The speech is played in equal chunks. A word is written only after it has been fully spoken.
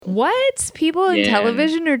What? People in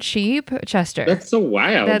television are cheap? Chester. That's so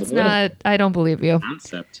wild. That's not, I don't believe you.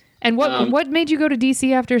 Concept. And what made you go to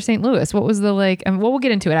DC after St. Louis? What was the we'll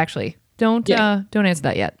get into it actually. Don't answer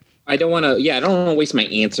that yet. I don't want to waste my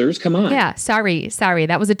answers. Come on. Yeah, sorry.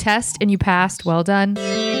 That was a test and you passed. Well done.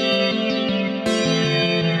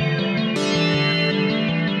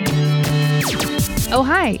 Oh,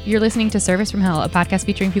 hi. You're listening to Service from Hell, a podcast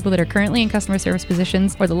featuring people that are currently in customer service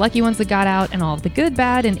positions or the lucky ones that got out and all of the good,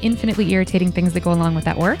 bad, and infinitely irritating things that go along with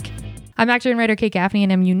that work. I'm actor and writer Kate Gaffney,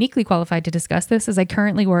 and I'm uniquely qualified to discuss this as I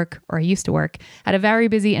currently work, or I used to work, at a very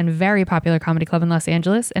busy and very popular comedy club in Los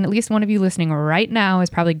Angeles, and at least one of you listening right now has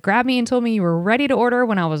probably grabbed me and told me you were ready to order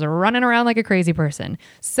when I was running around like a crazy person.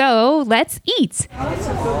 So, let's eat!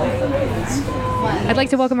 I'd like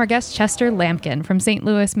to welcome our guest, Chester Lampkin from St.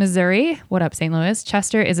 Louis, Missouri. What up, St. Louis?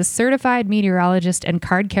 Chester is a certified meteorologist and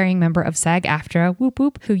card-carrying member of SAG-AFTRA, whoop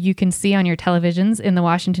whoop, who you can see on your televisions in the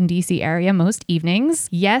Washington, D.C. area most evenings.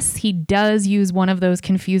 Yes, he does use one of those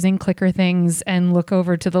confusing clicker things and look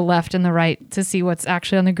over to the left and the right to see what's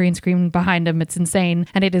actually on the green screen behind him. It's insane,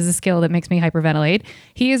 and it is a skill that makes me hyperventilate.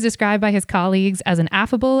 He is described by his colleagues as an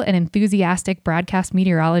affable and enthusiastic broadcast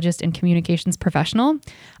meteorologist and communications professional.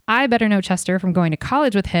 I better know Chester from going to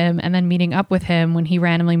college with him and then meeting up with him when he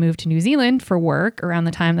randomly moved to New Zealand for work around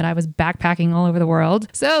the time that I was backpacking all over the world.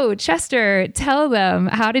 So, Chester, tell them,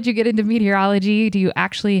 how did you get into meteorology? Do you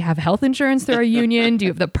actually have health insurance through our union? Do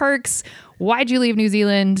you have the perks? Why'd you leave New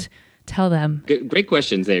Zealand? Tell them. Great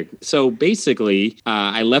questions there. So basically,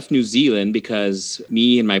 I left New Zealand because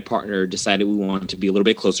me and my partner decided we wanted to be a little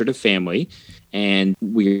bit closer to family. And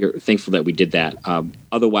we're thankful that we did that.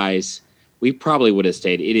 Otherwise, we probably would have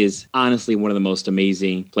stayed. It is honestly one of the most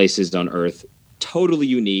amazing places on earth. Totally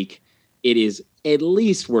unique. It is at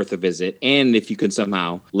least worth a visit. And if you can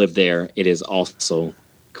somehow live there, it is also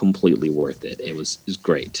completely worth it. It was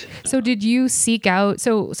great. So did you seek out,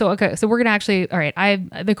 okay, so we're going to actually, all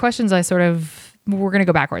right, the questions we're going to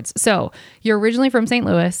go backwards. So you're originally from St.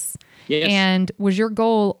 Louis. Yes. And was your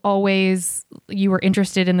goal always, you were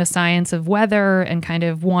interested in the science of weather and kind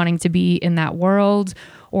of wanting to be in that world?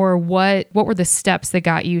 Or what were the steps that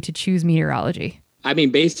got you to choose meteorology? I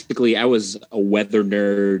mean, basically, I was a weather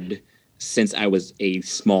nerd since I was a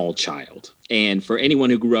small child. And for anyone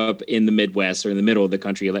who grew up in the Midwest or in the middle of the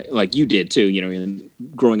country, like you did too,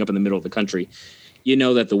 growing up in the middle of the country, you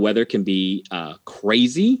know that the weather can be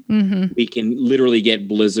crazy. Mm-hmm. We can literally get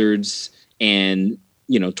blizzards and,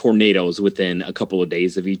 tornadoes within a couple of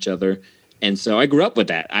days of each other. And so I grew up with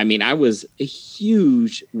that. I mean, I was a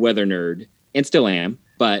huge weather nerd and still am.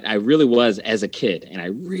 But I really was as a kid, and I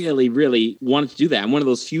really, really wanted to do that. I'm one of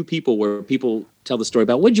those few people where people tell the story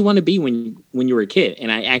about what did you want to be when you were a kid,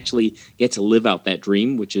 and I actually get to live out that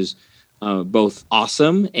dream, which is both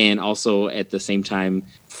awesome and also at the same time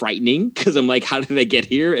frightening because I'm like, how did I get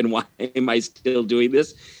here, and why am I still doing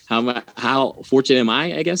this? How fortunate am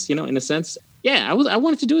I guess, in a sense. Yeah, I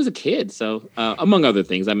wanted to do it as a kid. So among other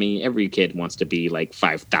things, I mean, every kid wants to be like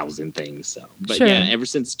 5,000 things. So, but sure. Yeah, ever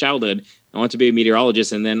since childhood, I wanted to be a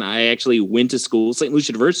meteorologist. And then I actually went to school. St. Louis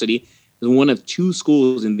University is one of two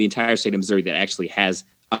schools in the entire state of Missouri that actually has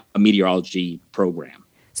a meteorology program.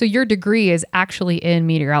 So your degree is actually in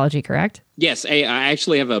meteorology, correct? Yes, I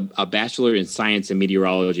actually have a bachelor in science and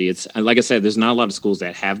meteorology. It's like I said, there's not a lot of schools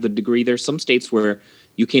that have the degree. There's some states where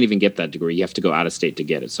you can't even get that degree. You have to go out of state to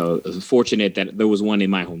get it. So I was fortunate that there was one in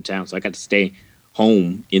my hometown. So I got to stay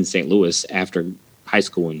home in St. Louis after high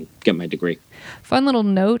school and get my degree. Fun little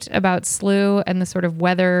note about SLU and the sort of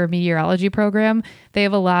weather meteorology program. They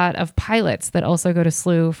have a lot of pilots that also go to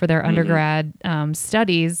SLU for their undergrad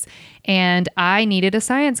studies. And I needed a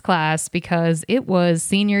science class because it was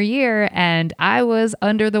senior year and I was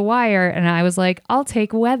under the wire and I was like, I'll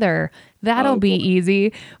take weather. That'll be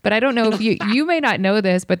easy. But I don't know if you may not know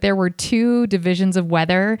this, but there were two divisions of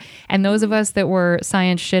weather. And those of us that were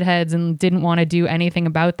science shitheads and didn't want to do anything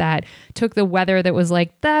about that took the weather that was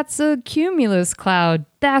like, that's a cumulus cloud.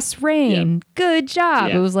 That's rain. Yep. Good job.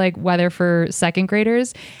 Yeah. It was like weather for second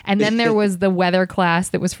graders. And then there was the weather class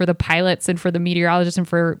that was for the pilots and for the meteorologists and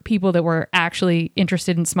for people that were actually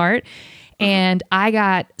interested and smart. And I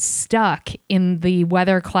got stuck in the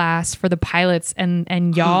weather class for the pilots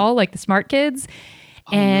and y'all, like the smart kids.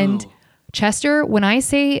 And Chester, when I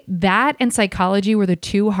say that and psychology were the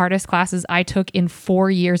two hardest classes I took in 4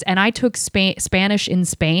 years, and I took Spanish in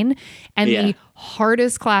Spain, and the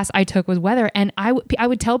hardest class I took was weather. And I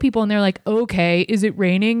would tell people, and they're like, okay, is it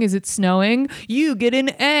raining? Is it snowing? You get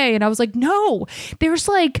an A. And I was like, no, there's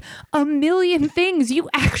like a million things you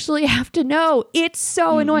actually have to know. It's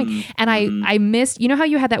so annoying. And I missed, you know how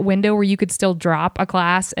you had that window where you could still drop a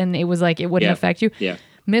class and it was like, it wouldn't affect you? Yeah.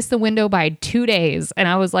 missed the window by 2 days. And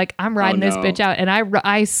I was like, I'm riding this bitch out. And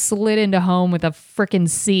I slid into home with a freaking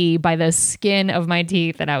C by the skin of my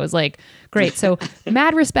teeth. And I was like, great. So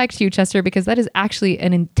mad respect to you, Chester, because that is actually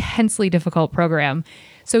an intensely difficult program.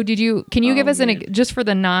 So can you give us just for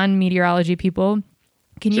the non-meteorology people,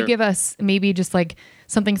 can you give us maybe just like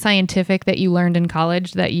something scientific that you learned in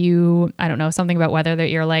college that I don't know, something about weather that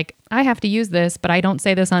you're like, I have to use this, but I don't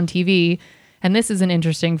say this on TV. And this is an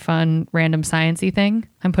interesting, fun, random sciencey thing.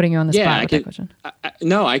 I'm putting you on the spot with that question.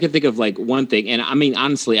 No, I can think of like one thing. And I mean,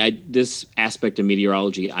 honestly, this aspect of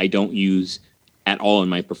meteorology, I don't use at all in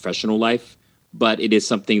my professional life, but it is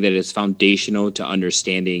something that is foundational to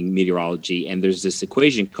understanding meteorology. And there's this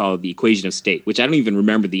equation called the equation of state, which I don't even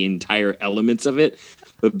remember the entire elements of it.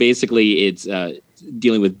 But basically, it's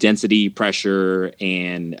dealing with density, pressure,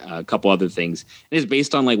 and a couple other things. And it's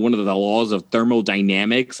based on like one of the laws of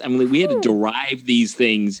thermodynamics. I mean, we had to derive these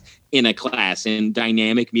things in a class. In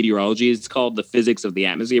dynamic meteorology, it's called the physics of the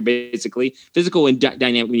atmosphere, basically. Physical and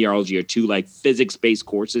dynamic meteorology are two like physics-based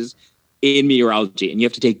courses in meteorology. And you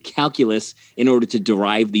have to take calculus in order to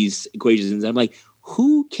derive these equations. And I'm like,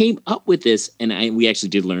 who came up with this? And we actually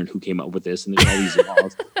did learn who came up with this. And there's all these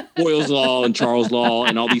laws, Boyle's law and Charles' law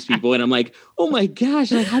and all these people. And I'm like, oh my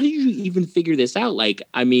gosh, like, how did you even figure this out? Like,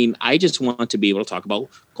 I mean, I just want to be able to talk about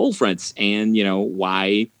cold fronts and,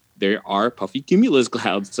 why there are puffy cumulus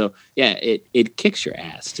clouds. So yeah, it kicks your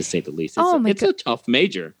ass, to say the least. It's a tough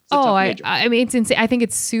major. I mean, it's insane. I think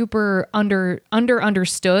it's super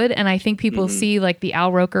understood. And I think people see like the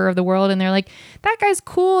Al Roker of the world and they're like, that guy's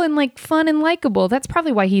cool and like fun and likable. That's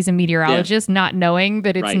probably why he's a meteorologist, not knowing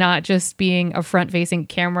that it's not just being a front facing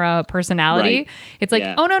camera personality. Right. It's like,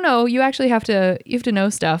 oh no, you actually have to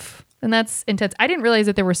know stuff. And that's intense. I didn't realize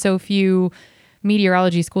that there were so few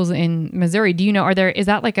meteorology schools in Missouri. Do you know, is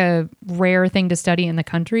that like a rare thing to study in the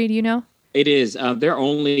country? Do you know? It is. There are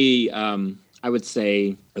only, I would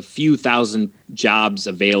say, a few thousand jobs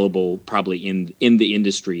available probably in the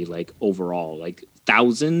industry, like overall, like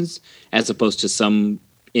thousands, as opposed to some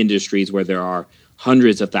industries where there are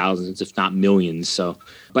hundreds of thousands, if not millions. So,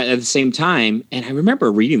 but at the same time, and I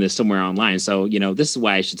remember reading this somewhere online. So, this is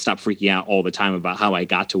why I should stop freaking out all the time about how I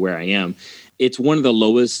got to where I am. It's one of the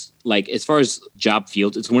lowest, like as far as job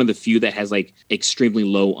fields, it's one of the few that has like extremely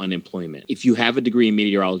low unemployment. If you have a degree in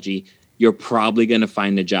meteorology, you're probably going to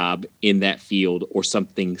find a job in that field or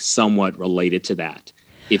something somewhat related to that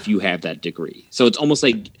if you have that degree. So it's almost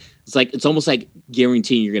like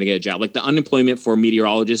guaranteeing you're going to get a job. Like the unemployment for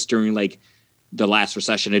meteorologists during like the last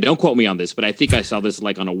recession, and don't quote me on this, but I think I saw this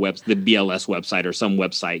like on the BLS website or some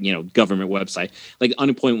website, government website. Like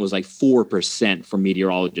unemployment was like 4% for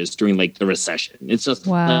meteorologists during like the recession. It's just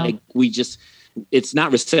like it's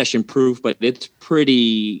not recession proof, but it's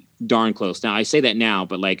pretty darn close. Now I say that now,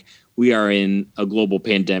 but like we are in a global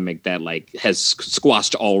pandemic that like has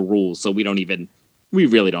squashed all rules. So we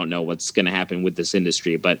really don't know what's going to happen with this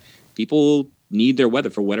industry, but people need their weather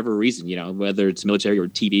for whatever reason, whether it's military or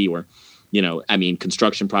TV or,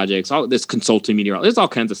 construction projects, all this consulting meteorology. There's all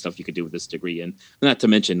kinds of stuff you could do with this degree, and not to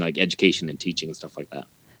mention like education and teaching and stuff like that.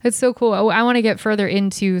 It's so cool. I want to get further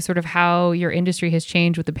into sort of how your industry has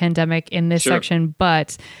changed with the pandemic in this section,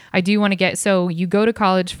 but I do want to so you go to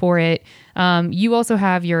college for it. You also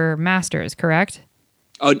have your master's, correct?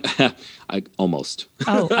 Oh, almost.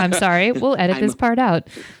 Oh, I'm sorry. We'll edit this part out.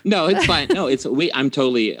 No, it's fine. No, I'm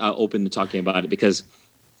totally open to talking about it because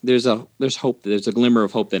there's hope. There's a glimmer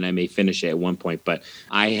of hope that I may finish it at one point, but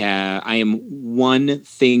I am one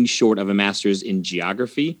thing short of a master's in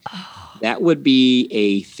geography. Oh. That would be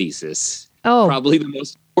a thesis. Oh, probably the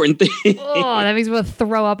most important thing. Oh, that makes me want to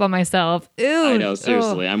throw up on myself. Ew. I know,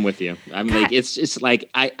 seriously. I'm with you. I'm God. Like, it's like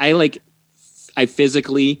I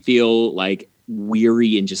physically feel like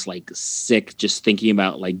weary and just like sick just thinking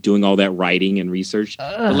about like doing all that writing and research.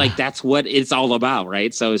 But like that's what it's all about,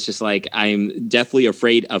 right? So it's just like I'm definitely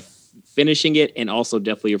afraid of finishing it and also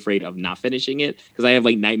definitely afraid of not finishing it because I have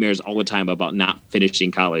like nightmares all the time about not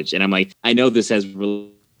finishing college. And I'm like, I know this has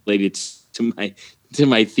related to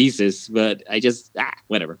my thesis, but I just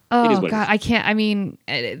whatever. Oh it is what God, I can't. I mean,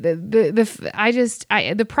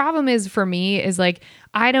 the problem is for me is like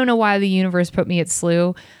I don't know why the universe put me at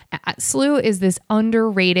SLU. SLU is this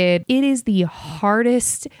underrated. It is the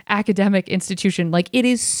hardest academic institution. Like it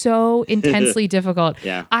is so intensely difficult.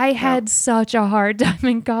 Yeah, I had such a hard time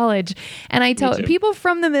in college, and I tell people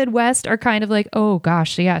from the Midwest are kind of like, oh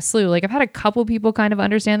gosh, yeah, SLU. Like I've had a couple people kind of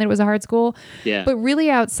understand that it was a hard school. Yeah, but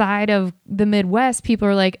really outside of the Midwest, people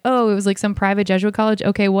are like, oh, it was like some private Jesuit college.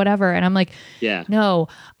 Okay, whatever. And I'm like, yeah, no,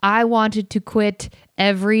 I wanted to quit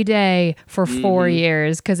every day for 4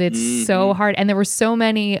 years because it's so hard. And there were so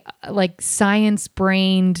many like science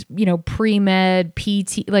brained, pre-med,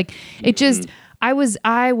 PT, like it just, I was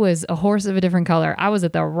a horse of a different color. I was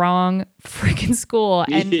at the wrong freaking school.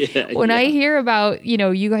 And when I hear about,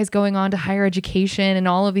 you guys going on to higher education and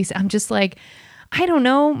all of these, I'm just like, I don't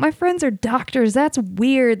know. My friends are doctors. That's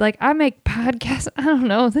weird. Like I make podcasts. I don't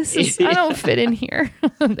know. I don't fit in here.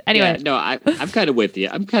 Anyway. Yeah, no, I'm kind of with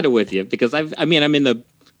you. Because I'm in the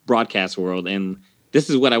broadcast world and this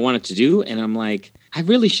is what I wanted to do. And I'm like, I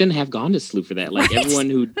really shouldn't have gone to SLU for that. Like everyone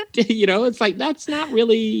who, it's like, that's not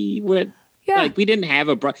really what, like we didn't have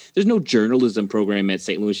there's no journalism program at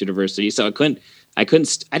St. Louis University. So I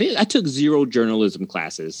took 0 journalism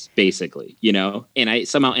classes basically, and I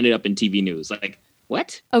somehow ended up in TV news. Like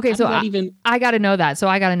what? Okay. So I got to know that. So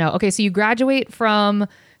I got to know. Okay. So you graduate from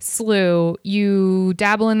SLU, you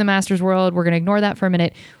dabble in the master's world. We're going to ignore that for a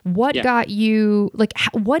minute. What got you, like,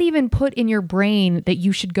 what even put in your brain that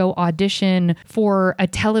you should go audition for a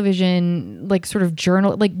television, like sort of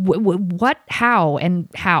journal, like what, how, and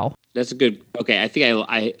how? That's a good, okay. I think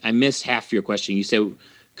I missed half your question. You said,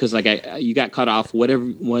 because like you got cut off. What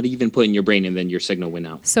even put in your brain, and then your signal went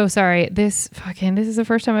out. So sorry. This is the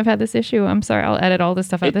first time I've had this issue. I'm sorry. I'll edit all this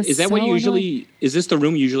stuff out. Is that what you usually? Is this the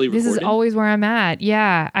room you usually record? This is always where I'm at.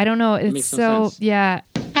 Yeah. I don't know. It's so sense. Yeah.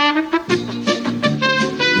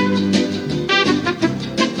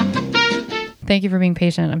 Thank you for being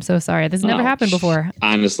patient. I'm so sorry. This never happened before.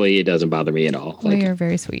 Honestly, it doesn't bother me at all. Well, you're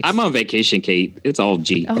very sweet. I'm on vacation, Kate. It's all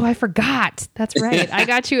G. Oh, I forgot. That's right. I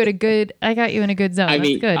got you in a good zone.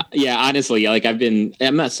 That's good. Yeah, honestly, like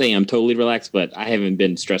I'm not saying I'm totally relaxed, but I haven't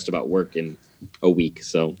been stressed about work in a week.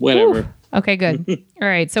 So whatever. Ooh. Okay, good. All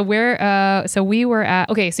right. So we were at,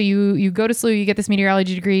 okay. So you go to SLU, you get this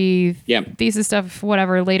meteorology degree, thesis stuff,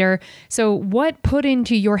 whatever later. So what put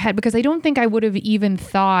into your head, because I don't think I would have even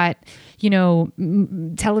thought,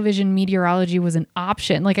 television meteorology was an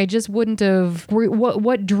option. Like I just wouldn't have,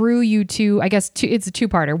 what drew you to, I guess it's a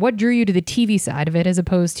two-parter. What drew you to the TV side of it as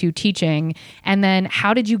opposed to teaching? And then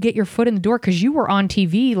how did you get your foot in the door? Cause you were on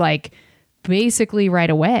TV like basically right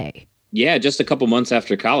away. Yeah, just a couple months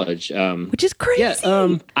after college. Which is crazy. Yeah,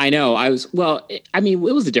 I know. It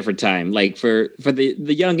was a different time. Like for the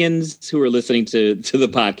youngins who are listening to the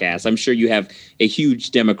podcast, I'm sure you have a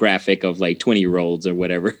huge demographic of like 20-year-olds or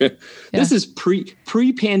whatever. Yeah. This is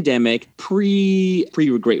pre-pandemic,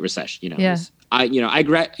 pre-Great Recession, Yeah. I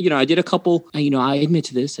did a couple, I admit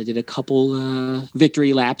to this. I did a couple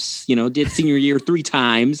victory laps, did senior year 3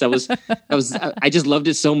 times. I just loved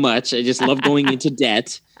it so much. I just loved going into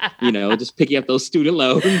debt, just picking up those student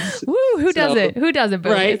loans. Woo, who doesn't? But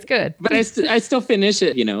right? It's good. But I still finished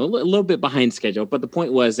it, a little bit behind schedule. But the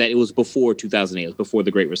point was that it was before 2008, it was before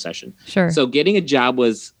the Great Recession. Sure. So getting a job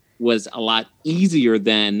was a lot easier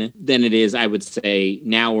than it is, I would say,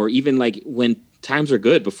 now, or even like when times are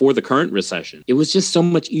good before the current recession. It was just so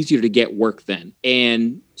much easier to get work then.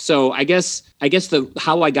 And so I guess let's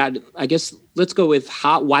go with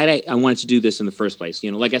why I wanted to do this in the first place.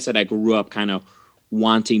 Like I said, I grew up kind of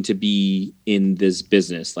wanting to be in this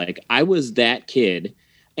business. Like I was that kid.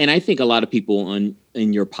 And I think a lot of people in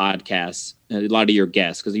your podcasts, a lot of your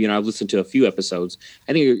guests, because, I've listened to a few episodes.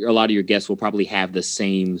 I think a lot of your guests will probably have the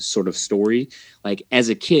same sort of story. Like as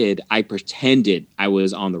a kid, I pretended I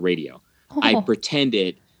was on the radio. Oh. I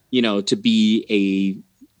pretended, to be a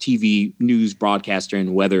TV news broadcaster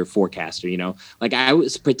and weather forecaster, like I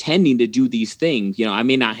was pretending to do these things. I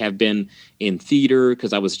may not have been in theater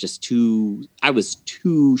because I was too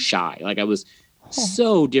shy. Like I was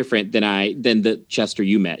so different than the Chester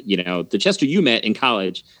you met, the Chester you met in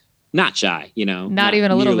college, not shy, not even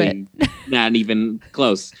a little bit, not even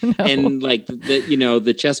close. No. And like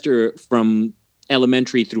the Chester from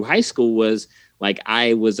elementary through high school was like,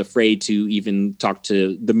 I was afraid to even talk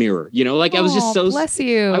to the mirror, like I was just so, bless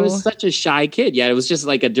you. I was such a shy kid. Yeah. It was just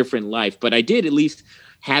like a different life, but I did at least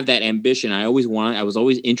have that ambition. I was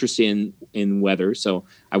always interested in weather. So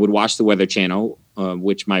I would watch the Weather Channel,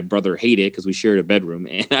 which my brother hated because we shared a bedroom,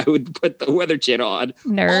 and I would put the Weather Channel on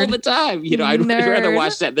all the time. I'd rather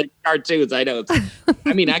watch that than cartoons. I know.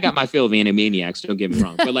 I got my fill of Animaniacs. Don't get me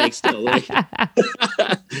wrong, but like still, like,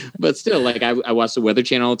 but still, like I watch the Weather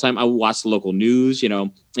Channel all the time. I would watch the local news,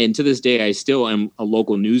 and to this day, I still am a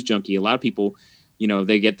local news junkie. A lot of people,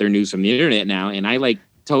 they get their news from the internet now, and I like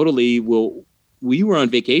totally will. We were on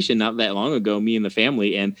vacation not that long ago, me and the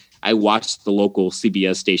family, and I watched the local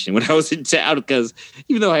CBS station when I was in town because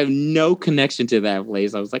even though I have no connection to that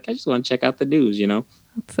place, I was like, I just want to check out the news,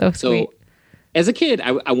 That's so sweet. as a kid,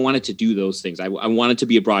 I wanted to do those things. I wanted to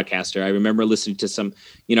be a broadcaster. I remember listening to some,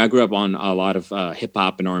 I grew up on a lot of hip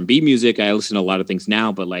hop and R&B music. I listen to a lot of things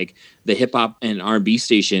now, but like the hip hop and R&B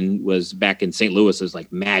station was back in St. Louis. It was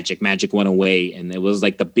like Magic went away. And it was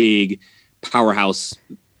like the big powerhouse,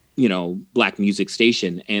 black music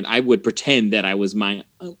station. And I would pretend that I was my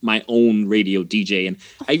own radio DJ. And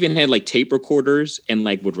I even had like tape recorders and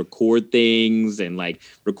like would record things and like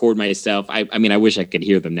record myself. I mean, I wish I could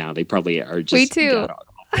hear them now. They probably are just. Me too.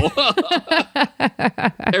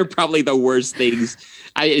 They're probably the worst things.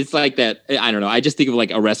 It's like that. I don't know. I just think of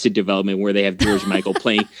like Arrested Development where they have George Michael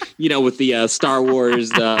playing, with the Star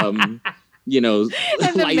Wars, and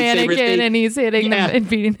the mannequin, and he's hitting them and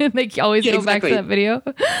beating them. They always go back to that video.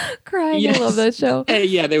 Crying. Yes. I love that show.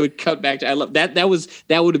 Yeah, they would cut back to. I love that. That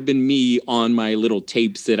would have been me on my little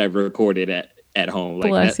tapes that I've recorded at home. Like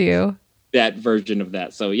Bless you. That version of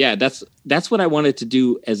that. So yeah, that's what I wanted to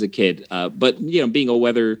do as a kid. But being a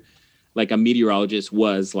weather, like a meteorologist,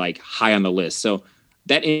 was like high on the list. So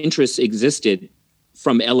that interest existed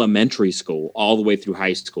from elementary school all the way through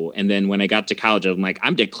high school. And then when I got to college, I'm like,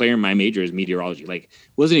 I'm declaring my major as meteorology. Like,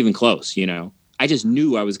 wasn't even close, I just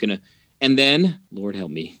knew I was going to. And then, Lord help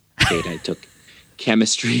me, Kate, I took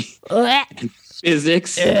chemistry and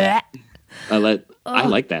physics. I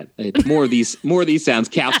like that. It's more of these sounds.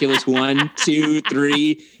 Calculus 1, 2,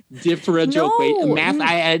 3, differential equation, math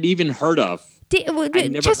I hadn't even heard of.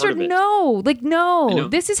 Chester, no.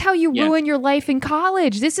 This is how you ruin your life in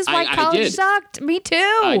college. This is why college sucked. Me too.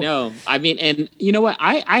 I know. I mean, and you know what?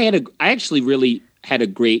 I actually really had a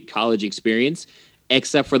great college experience,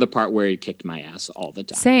 except for the part where it kicked my ass all the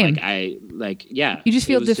time. Same. You just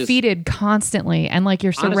feel defeated constantly, and like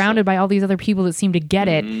you're surrounded by all these other people that seem to get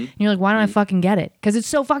it, and you're like, why don't I fucking get it? Because it's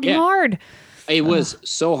so fucking hard. It was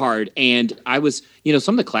so hard, and I was,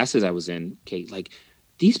 some of the classes I was in, Kate, like.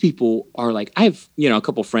 These people are like, I have, a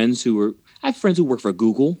couple friends I have friends who work for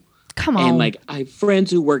Google. Come on. And like, I have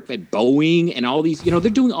friends who work at Boeing and all these, they're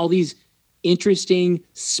doing all these interesting,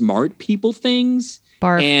 smart people things.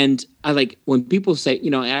 Barf. And I like when people say,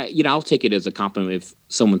 I'll take it as a compliment if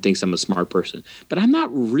someone thinks I'm a smart person, but I'm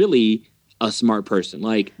not really a smart person.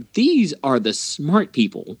 Like, these are the smart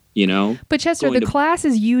people, But Chester, the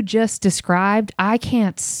classes you just described, I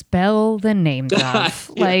can't spell the names of.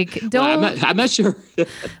 Like, don't. Well, I'm not sure.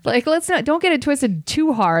 Like, don't get it twisted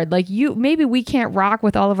too hard. Like, maybe we can't rock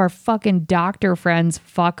with all of our fucking doctor friends.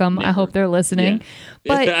 Fuck them. Never. I hope they're listening.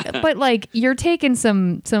 Yeah. But like, you're taking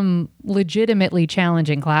some legitimately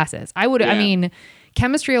challenging classes. I mean,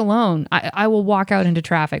 chemistry alone, I will walk out into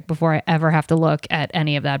traffic before I ever have to look at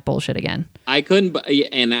any of that bullshit again. I couldn't,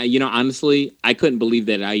 and honestly, I couldn't believe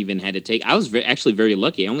that I even had to take. I was actually very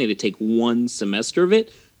lucky. I only had to take one semester of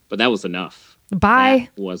it, but that was enough. Bye.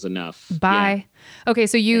 That was enough. Bye. Yeah. Okay,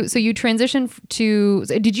 so you transitioned to.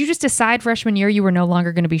 Did you just decide freshman year you were no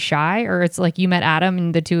longer going to be shy, or it's like you met Adam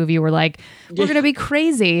and the two of you were like, we're going to be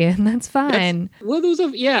crazy, and that's fine.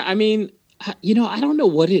 I mean. I don't know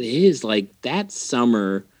what it is. Like that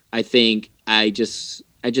summer, I think I just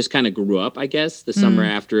kind of grew up, I guess, the summer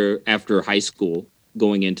after high school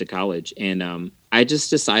going into college. And I just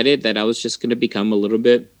decided that I was just going to become a little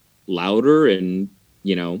bit louder. And,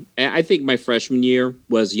 I think my freshman year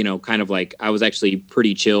was, kind of like I was actually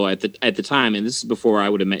pretty chill at the time. And this is before I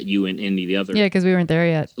would have met you and any of the other. Yeah, because we weren't there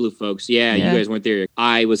yet. Blue folks. Yeah, you guys weren't there yet.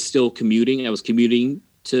 I was still commuting. I was commuting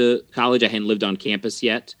to college. I hadn't lived on campus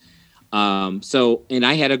yet. And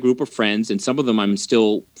I had a group of friends, and some of them I'm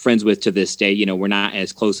still friends with to this day. We're not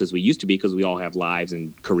as close as we used to be because we all have lives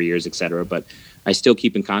and careers, et cetera. But I still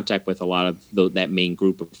keep in contact with a lot of that main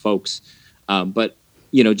group of folks. But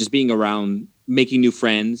just being around, making new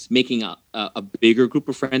friends, making a bigger group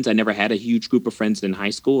of friends. I never had a huge group of friends in high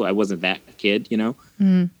school. I wasn't that kid,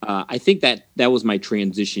 I think that was my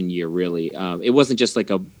transition year, really. It wasn't just like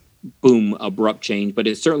a boom, abrupt change, but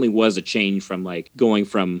it certainly was a change from like going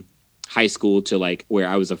from high school to like where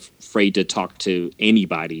I was afraid to talk to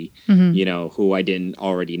anybody, who I didn't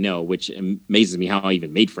already know, which amazes me how I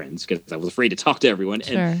even made friends because I was afraid to talk to everyone.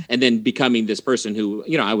 Sure. And then becoming this person who,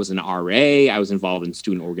 I was an RA, I was involved in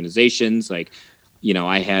student organizations. Like,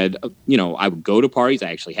 I had, I would go to parties.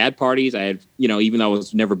 I actually had parties. I had, even though I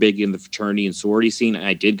was never big in the fraternity and sorority scene,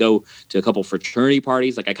 I did go to a couple fraternity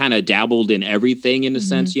parties. Like I kind of dabbled in everything in a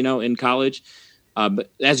sense, in college.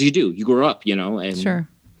 But as you do, you grow up, and sure.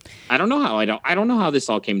 I don't know how this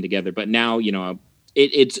all came together, but now,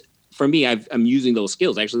 it's for me, I'm using those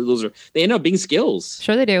skills. Actually, they end up being skills.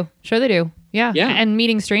 Sure they do. Yeah. And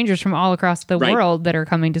meeting strangers from all across the world that are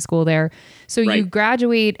coming to school there. So you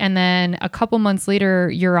graduate and then a couple months later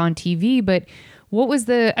you're on TV, but what was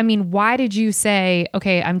why did you say,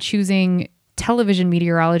 okay, I'm choosing television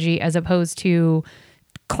meteorology as opposed to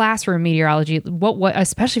classroom meteorology? What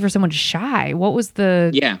especially for someone shy, what was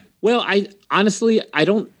the... Yeah. Well, I honestly, I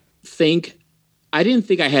didn't think I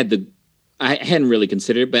hadn't really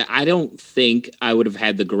considered it, but I don't think I would have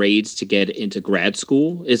had the grades to get into grad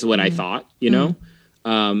school is what I thought,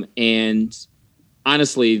 and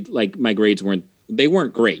honestly, like my grades weren't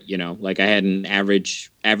great, like I had an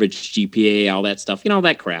average GPA, all that stuff, all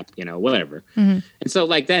that crap, whatever. And so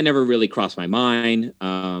like that never really crossed my mind.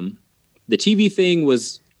 The TV thing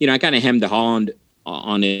was, I kind of hemmed and hawed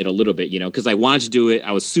on it a little bit, because I wanted to do it.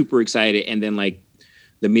 I was super excited. And then like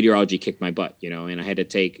the meteorology kicked my butt, and I had to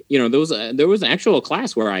take, there was an actual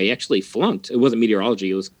class where I actually flunked. It wasn't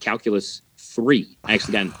meteorology. It was calculus 3. I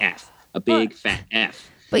actually got an F, a big fat F.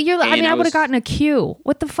 But you're like, I would have gotten a Q.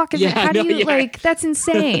 What the fuck is that? How do you that's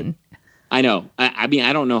insane. I know. I mean,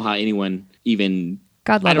 I don't know how anyone even,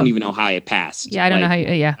 I don't even know how I passed. Yeah. I don't know how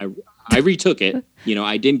you, I retook it.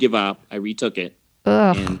 I didn't give up. I retook it.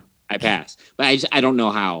 Ugh. And I passed. But I don't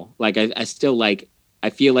know how. Like, I still like, I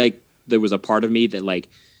feel like there was a part of me that like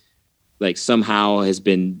somehow has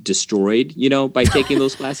been destroyed, by taking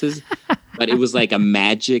those classes. But it was like a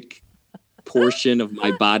magic portion of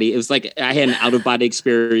my body. It was like I had an out-of-body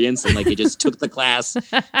experience, and like it just took the class,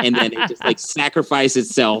 and then it just like sacrificed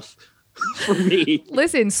itself for me.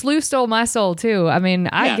 Listen, SLU stole my soul too. I mean,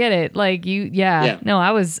 I get it. Like no,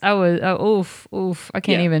 I was oof. I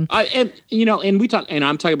can't even. And we talk, and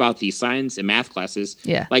I'm talking about the science and math classes.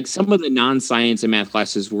 Yeah. Like some of the non-science and math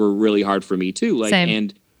classes were really hard for me too. Like, Same.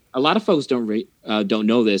 And a lot of folks don't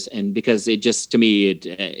know this, and because it just, to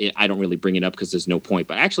me, I don't really bring it up because there's no point.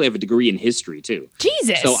 But I actually have a degree in history too.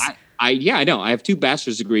 Jesus. So I know. I have 2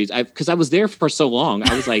 bachelor's degrees. Because I was there for so long.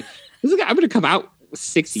 I was like, I'm going to come out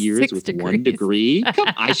 6 years with degrees. 1 degree.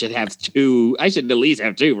 I should have 2. I should at least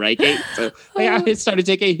have 2, right, Kate? So I started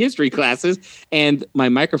taking history classes, and my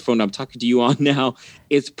microphone I'm talking to you on now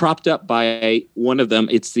is propped up by one of them.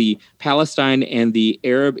 It's the Palestine and the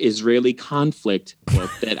Arab-Israeli conflict book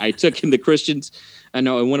that I took in the Christians. I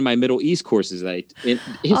know in one of my Middle East courses in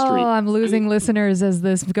history. Oh, I'm losing listeners as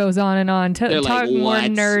this goes on and on. Talk like, more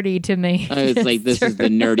nerdy to me. It's like, this is the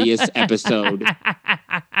nerdiest episode.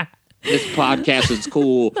 This podcast is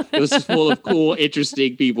cool. It was full of cool,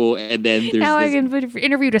 interesting people, and then there's now I can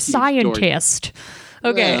interviewed a scientist.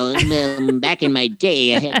 Okay. Well, back in my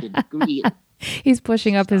day, I had a degree. He's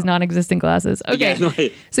pushing up his non-existent glasses. Okay. Yeah.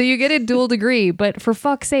 So you get a dual degree, but for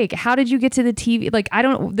fuck's sake, how did you get to the TV? Like,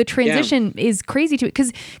 the transition is crazy to it.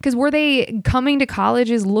 Because were they coming to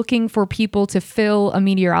colleges looking for people to fill a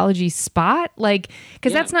meteorology spot? Like,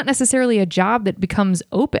 because that's not necessarily a job that becomes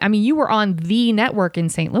open. I mean, you were on the network in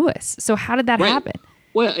St. Louis. So how did that happen?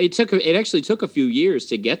 Well, it actually took a few years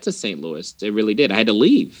to get to St. Louis. It really did. I had to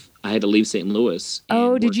leave St. Louis.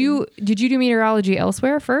 Oh, did you do meteorology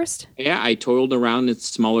elsewhere first? Yeah, I toiled around in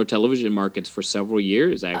smaller television markets for several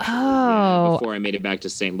years, actually, before I made it back to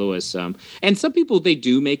St. Louis. And some people, they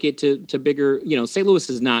do make it to bigger, St. Louis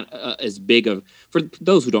is not as big of, for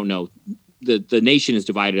those who don't know, the nation is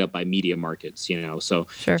divided up by media markets, So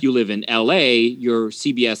sure. If you live in LA, your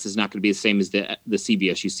CBS is not going to be the same as the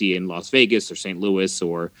CBS you see in Las Vegas or St. Louis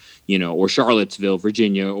or Charlottesville,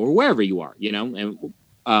 Virginia, or wherever you are, And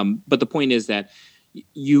but the point is that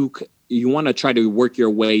you want to try to work your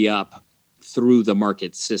way up through the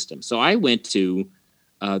market system. So I went to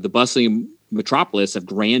the bustling metropolis of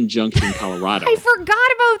Grand Junction, Colorado. I forgot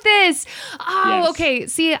about this. Oh, yes. Okay.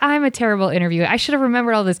 See, I'm a terrible interviewer. I should have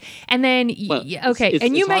remembered all this. And then, and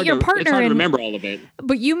you met your partner. It's hard to remember all of it.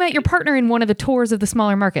 But you met your partner in one of the tours of the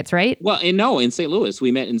smaller markets, right? Well, in St. Louis.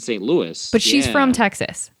 We met in St. Louis. But she's from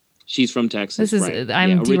Texas. She's from Texas. This is right.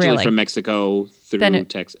 I'm originally derailing. From Mexico through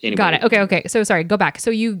Texas. Anyway. Got it. Okay. So sorry, go back.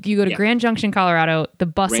 So you go to Grand Junction, Colorado, the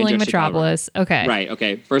bustling metropolis. Colorado. Okay. Right.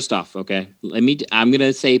 Okay. First off, I'm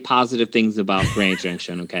gonna say positive things about Grand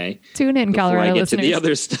Junction. Okay. Tune in, Colorado before I get listeners. to the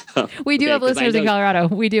other stuff. We do have listeners in Colorado.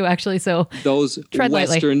 We do actually. So those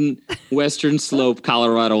western slope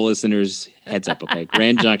Colorado listeners, heads up. Okay.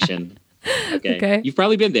 Grand Junction. Okay. You've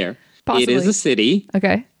probably been there. Possibly. It is a city.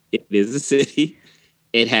 Okay. It is a city.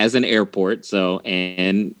 It has an airport, and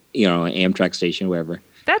an Amtrak station, wherever.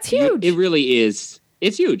 That's huge. It really is.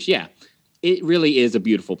 It's huge, yeah. It really is a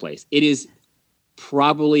beautiful place. It is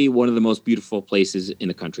probably one of the most beautiful places in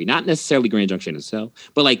the country. Not necessarily Grand Junction itself,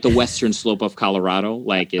 but like the western slope of Colorado,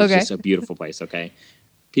 it's just a beautiful place, okay?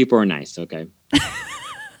 People are nice, okay?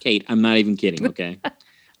 Kate, I'm not even kidding, okay?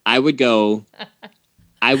 I would go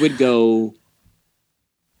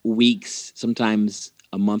weeks, sometimes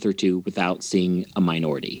a month or 2 without seeing a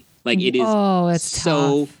minority. Like it is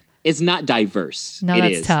tough. It's not diverse. No,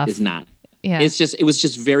 that's tough. It's not. Yeah. It was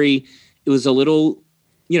just very, was a little,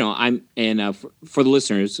 for the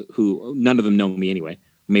listeners who none of them know me anyway,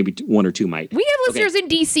 maybe one or two might. We have listeners in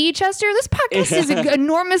DC, Chester. This podcast is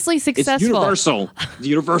enormously successful. It's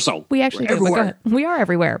universal. We actually do. But go ahead. We are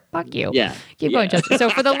everywhere. Fuck you. Yeah. Keep going, Chester. So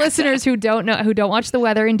for the listeners who don't watch the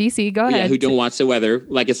weather in DC, go ahead. Yeah, who don't watch the weather.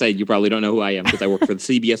 Like I said, you probably don't know who I am because I work for the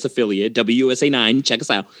CBS affiliate, WUSA 9. Check us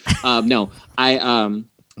out. No, I'm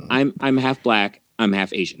half black. I'm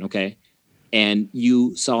half Asian. Okay. And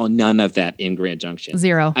you saw none of that in Grand Junction.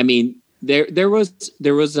 Zero. I mean, there was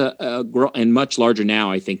a and much larger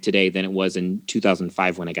now, I think, today than it was in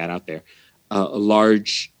 2005 when I got out there, a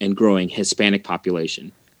large and growing Hispanic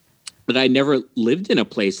population. But I never lived in a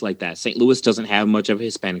place like that. St. Louis doesn't have much of a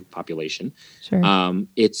Hispanic population. Sure.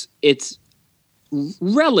 It's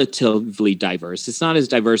relatively diverse. It's not as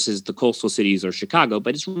diverse as the coastal cities or Chicago,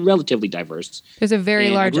 but it's relatively diverse. There's a very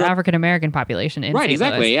large African American population in Right, St.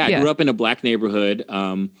 exactly. Louis. Yeah, I grew up in a black neighborhood.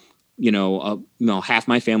 Half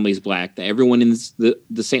my family is black. Everyone in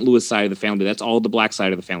the St. Louis side of the family, that's all the black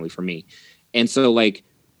side of the family for me. And so, like,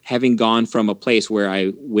 having gone from a place where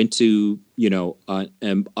I went to, a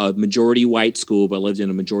majority white school, but lived in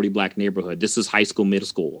a majority black neighborhood. This is high school, middle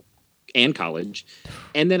school, and college.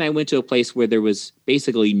 And then I went to a place where there was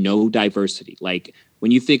basically no diversity. Like,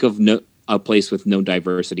 when you think of a place with no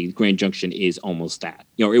diversity, Grand Junction is almost that.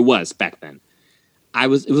 It was back then. It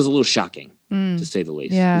was a little shocking, to say the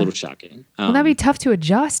least. Yeah. A little shocking. Well, that'd be tough to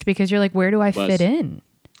adjust because you're like, where do I fit in?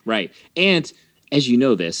 Right. And as you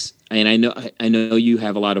know this, and I know you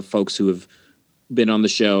have a lot of folks who have been on the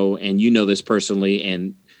show, and you know this personally.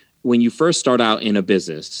 And when you first start out in a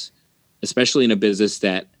business, especially in a business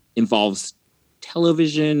that involves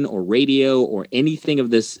television or radio or anything of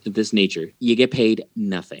this nature, you get paid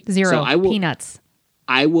nothing. Zero. So peanuts.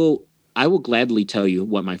 I will gladly tell you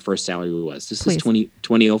what my first salary was. This is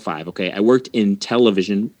 2005. Okay. I worked in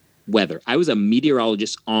television weather. I was a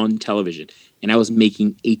meteorologist on television, and I was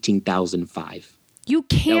making $18,500. You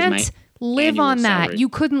can't live on that. Salary. You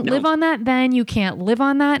couldn't live on that then. You can't live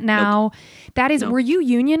on that now. Nope. That is, were you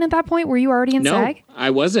union at that point? Were you already in SAG? No,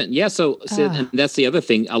 I wasn't. Yeah. So and that's the other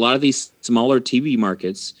thing. A lot of these smaller TV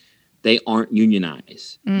markets, they aren't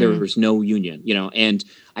unionized. There's no union, and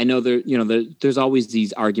I know there's always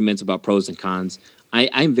these arguments about pros and cons.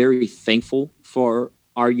 I'm very thankful for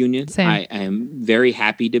our union. Same. I am very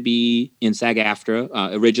happy to be in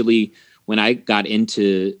SAG-AFTRA. Originally, when I got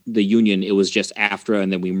into the union, it was just AFTRA,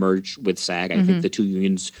 and then we merged with SAG. I think the two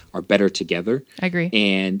unions are better together. I agree.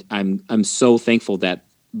 And I'm so thankful that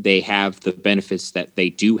they have the benefits that they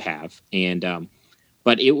do have. And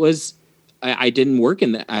but it was I didn't work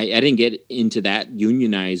in that. I didn't get into that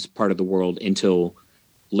unionized part of the world until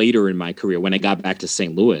later in my career when I got back to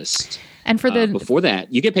St. Louis. And for before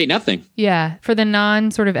that, you get paid nothing. Yeah. For the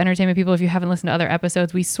non sort of entertainment people, if you haven't listened to other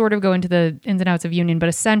episodes, we sort of go into the ins and outs of union, but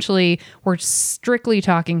essentially we're strictly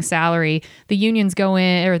talking salary. The unions go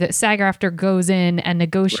in, or the SAG-AFTRA goes in and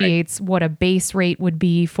negotiates what a base rate would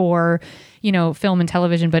be for, film and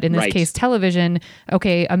television. But in this case, television,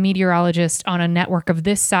 okay, a meteorologist on a network of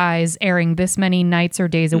this size airing this many nights or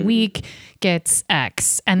days a week gets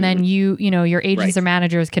X. And then your agents or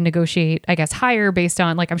managers can negotiate, I guess, higher based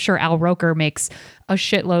on, like, I'm sure Al Roker makes a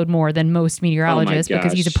shitload more than most meteorologists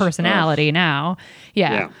because he's a personality now.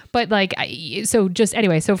 Yeah. But so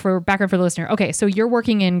for background for the listener. Okay. So you're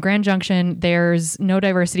working in Grand Junction. There's no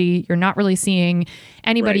diversity. You're not really seeing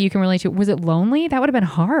anybody you can relate to. Was it lonely? That would have been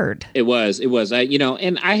hard. It was.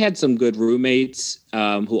 And I had some good roommates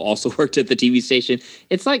who also worked at the TV station.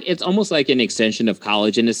 It's almost like an extension of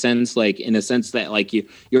college in a sense that like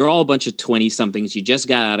you're all a bunch of 20 somethings. You just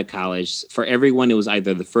got out of college. For everyone, it was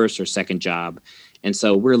either the first or second job. And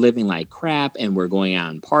so we're living like crap, and we're going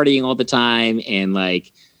out and partying all the time, and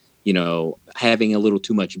having a little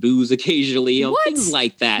too much booze occasionally, things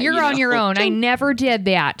like that. You're on your own. I never did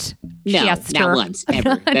that. No, Chester. Not once,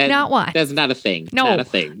 ever. Not once. That's not a thing. No, not a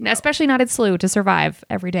thing. No. Especially not at SLU to survive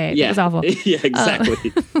every day. Yeah. It was awful. Yeah,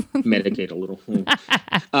 exactly. Medicate a little.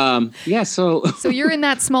 So you're in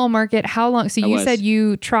that small market. How long? So you said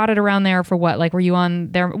you trotted around there for what? Like, were you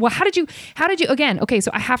on there? Well, how did you, again, okay,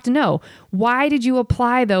 so I have to know, why did you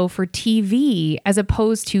apply though for TV as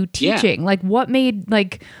opposed to teaching? Like, what made,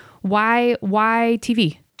 why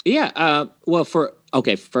TV? Yeah.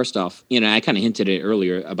 First off, I kind of hinted it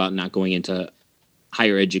earlier about not going into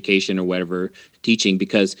higher education or whatever teaching,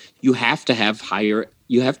 because you have to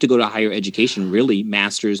go to higher education, really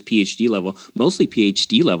master's, PhD level, mostly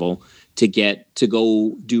PhD level, to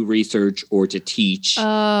go do research or to teach.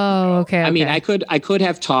 Oh, okay. I mean, I could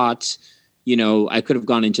have taught I could have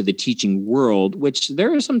gone into the teaching world, which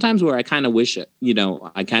there are some times where I kind of wish, I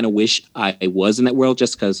was in that world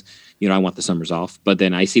just because, I want the summers off. But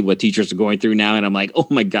then I see what teachers are going through now, and I'm like, oh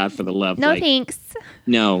my God, for the love. No, thanks.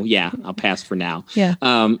 No, yeah, I'll pass for now. Yeah.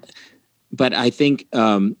 But I think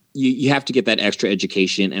you have to get that extra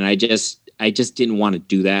education, and I just didn't want to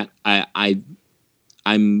do that.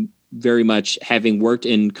 I'm very much, having worked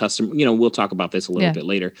in customer, we'll talk about this a little bit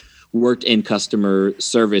later, worked in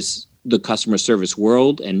the customer service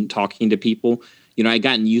world and talking to people, I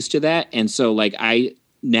gotten used to that. And so like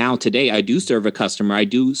today I do serve a customer. I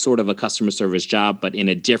do sort of a customer service job, but in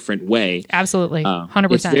a different way. Absolutely.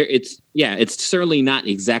 100%. It's certainly not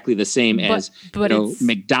exactly the same as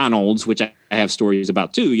McDonald's, which I have stories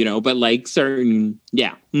about too, but like certain,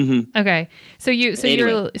 yeah. Mm-hmm. Okay.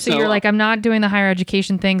 You're like, I'm not doing the higher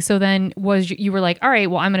education thing. So then you were like, all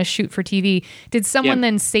right, well, I'm going to shoot for TV. Did someone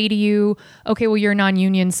then say to you, okay, well, you're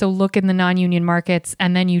non-union, so look in the non-union markets,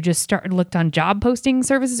 and then you just looked on job posting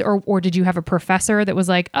services, or did you have a professor that was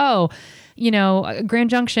like, oh, Grand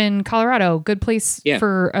Junction, Colorado, good place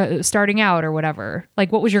for starting out or whatever?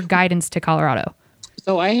 Like, what was your guidance to Colorado?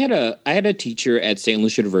 So I had a teacher at St.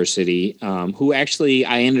 Louis University who actually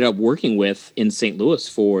I ended up working with in St. Louis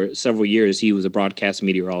for several years. He was a broadcast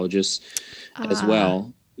meteorologist as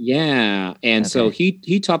well. Yeah. And so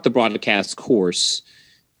he taught the broadcast course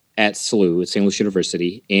at SLU at St. Louis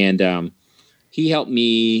University. And he helped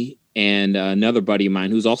me and another buddy of mine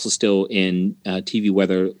who's also still in TV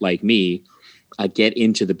weather like me get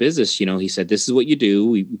into the business. He said, this is what you do.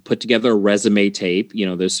 We put together a resume tape.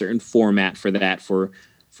 There's a certain format for that for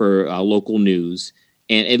local news.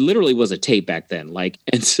 And it literally was a tape back then.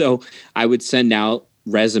 And so I would send out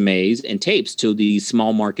resumes and tapes to the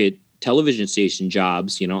small market television station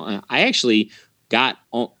jobs. I actually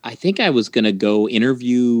I think I was going to go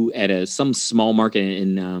interview at some small market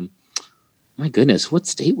in, my goodness, what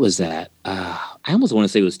state was that? I almost want to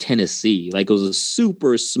say it was Tennessee. It was a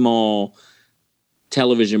super small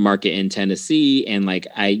television market in Tennessee. And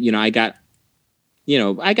I got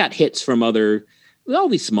hits from all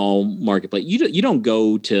these small market, but you don't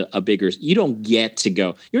go to you don't get to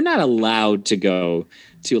go. You're not allowed to go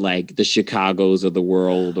to the Chicagos of the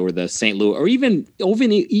world or the St. Louis or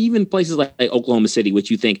even places like Oklahoma City,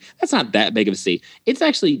 which you think that's not that big of a city. It's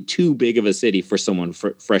actually too big of a city for someone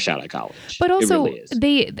fresh out of college. But also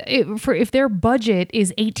if their budget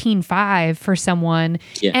is $18,500 for someone,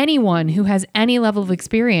 anyone who has any level of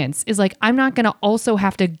experience is like, I'm not going to also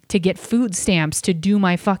have to get food stamps to do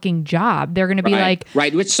my fucking job. They're going to be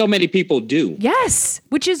right, which so many people do. Yes,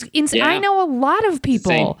 which is insane. I know a lot of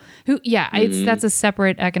people who, that's a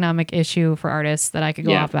separate economic issue for artists that I could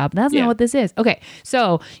go off about, but that's not what this is. Okay,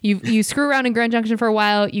 so you screw around in Grand Junction for a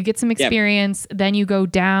while, you get some experience, then you go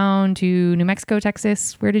down to New Mexico,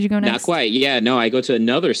 Texas. Where did you go next? Not quite. Yeah, no, I go to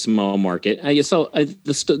another small market.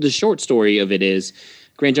 The short story of it is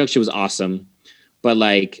Grand Junction was awesome, but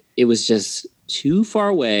it was just too far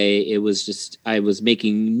away. It was just, I was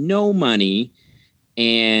making no money,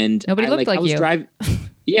 and nobody looked like you.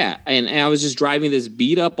 Yeah, and I was just driving this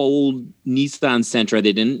beat up old Nissan Sentra.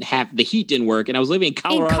 The heat didn't work, and I was living in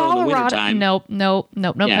Colorado in the wintertime. Nope.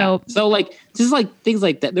 So just things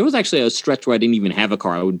like that. There was actually a stretch where I didn't even have a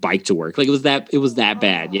car. I would bike to work. It was that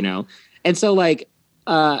bad, And so I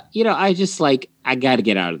just I got to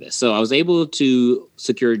get out of this. So I was able to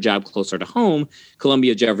secure a job closer to home,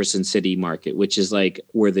 Columbia Jefferson City market, which is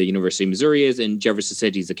where the University of Missouri is, and Jefferson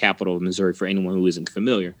City is the capital of Missouri for anyone who isn't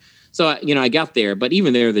familiar. So, I got there, but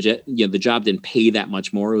even there, the job didn't pay that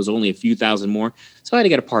much more. It was only a few thousand more. So I had to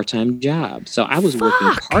get a part-time job. So I was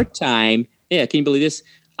working part-time. Yeah, can you believe this?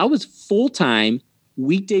 I was full-time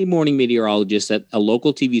weekday morning meteorologist at a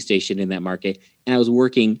local TV station in that market, and I was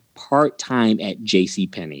working part-time at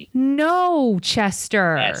JCPenney. No,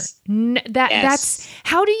 Chester. Yes. That's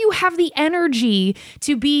how do you have the energy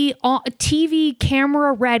to be on TV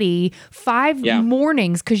camera ready 5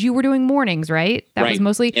 mornings? Because you were doing mornings, right? That was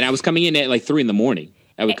mostly. And I was coming in at 3 a.m.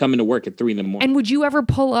 I would come into work at 3 a.m. And would you ever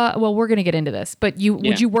pull up? Well, we're going to get into this, but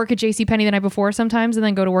would you work at JCPenney the night before sometimes and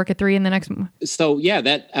then go to work at 3 in the next? So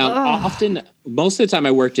that often, most of the time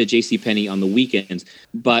I worked at JCPenney on the weekends,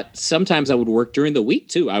 but sometimes I would work during the week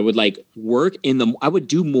too. I would work I would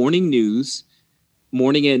do morning news,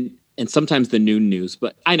 morning and and sometimes the noon news.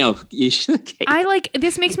 But I know you should.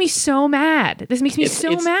 This makes me so mad. This makes me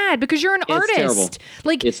so mad because you're an artist. Terrible.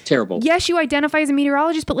 Like, it's terrible. Yes, you identify as a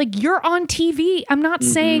meteorologist, but like you're on TV. I'm not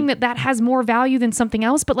saying that has more value than something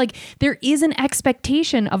else, but like there is an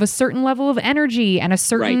expectation of a certain level of energy and a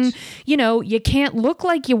certain, you can't look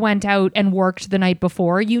like you went out and worked the night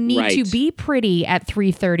before. You need to be pretty at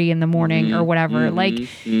 3:30 in the morning or whatever.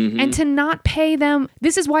 And to not pay them.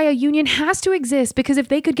 This is why a union has to exist, because if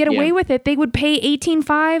they could get away with it, they would pay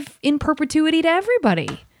 $18,500 in perpetuity to everybody.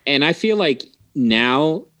 And I feel like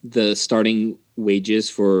now the starting wages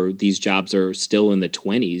for these jobs are still in the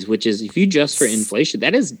 20s, which is, if you adjust for inflation,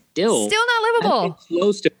 that is still not livable.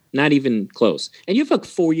 Close to, not even close. And you have a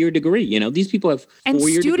 4-year degree. These people have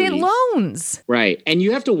 4-year student degrees. loans. Right. And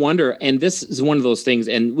you have to wonder, and this is one of those things,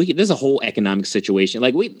 and there's a whole economic situation.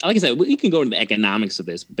 Like I said, we can go into the economics of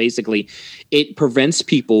this. Basically, it prevents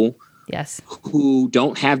people who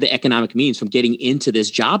don't have the economic means from getting into this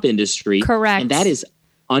job industry. Correct. And that is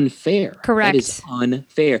unfair. Correct. That is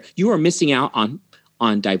unfair. You are missing out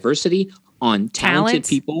on diversity, on talented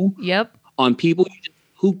people. Yep. On people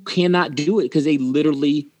who cannot do it because they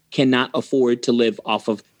literally cannot afford to live off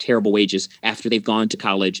of terrible wages after they've gone to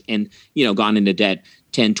college and, gone into debt.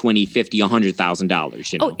 $10, $20, $50,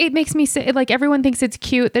 $100,000. Oh, it makes me say, like, everyone thinks it's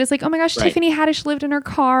cute that it's like, oh my gosh, Tiffany Haddish lived in her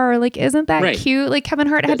car. Like, isn't that cute? Like, Kevin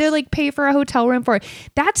Hart had to like pay for a hotel room for it.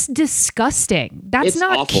 That's disgusting. That's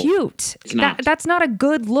not awful. Cute. It's not. That's not a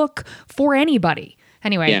good look for anybody.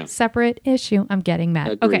 Anyway, separate issue. I'm getting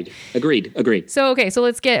mad. Agreed. So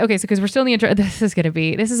let's get, because we're still in the intro. This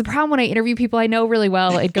is a problem when I interview people I know really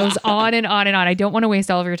well. It goes on and on and on. I don't want to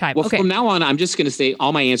waste all of your time. Well, from now on, I'm just going to say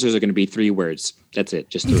all my answers are going to be 3 words. That's it.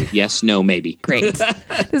 Just 3. Yes, no, maybe. Great.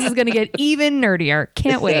 This is going to get even nerdier.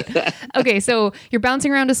 Can't wait. Okay. So you're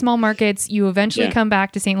bouncing around to small markets. You eventually come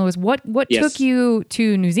back to St. Louis. What took you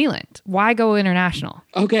to New Zealand? Why go international?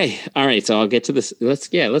 Okay. All right. So I'll get to this.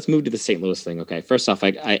 Let's move to the St. Louis thing. Okay. First off,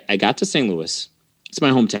 I got to St. Louis. It's my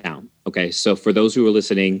hometown. Okay. So for those who are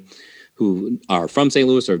listening, who are from St.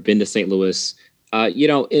 Louis or have been to St. Louis,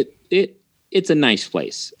 it's a nice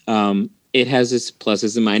place. It has its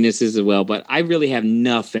pluses and minuses as well, but I really have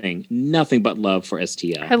nothing but love for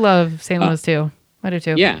STL. I love St. Louis too. I do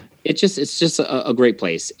too. Yeah. It's just a great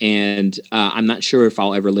place. And I'm not sure if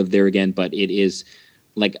I'll ever live there again, but it is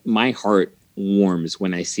like my heart warms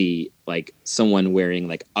when I see like someone wearing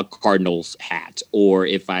like a Cardinals hat, or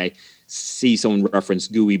if I see someone reference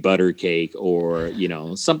gooey butter cake or,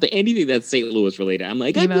 anything that's St. Louis related. I'm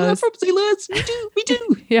like, I'm from St. Louis. We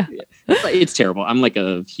do. Yeah. It's terrible. I'm like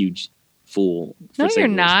a huge fool. No, you're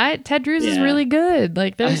not. Ted Drewes is really good.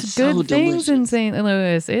 Like, there's good things in St.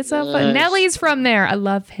 Louis. It's so fun. Nelly's from there. I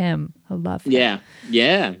love him. Yeah.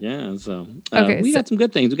 So we got some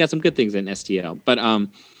good things. We got some good things in STL.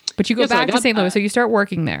 But you go back to St. Louis, so you start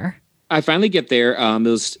working there. I finally get there.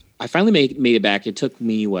 I finally made it back. It took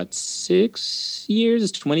me 6 years?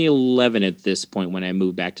 It's 2011 at this point when I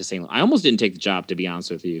moved back to St. Louis. I almost didn't take the job, to be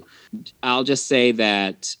honest with you. I'll just say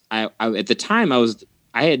that I at the time I was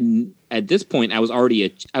actually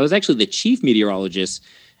the chief meteorologist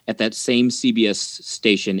at that same CBS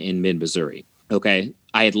station in mid-Missouri. Okay.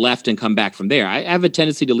 I had left and come back from there. I have a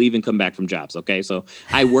tendency to leave and come back from jobs. Okay. So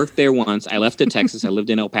I worked there once. I left to Texas. I lived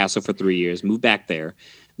in El Paso for 3 years, moved back there.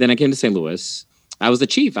 Then I came to St. Louis. I was the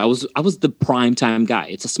chief. I was the prime time guy.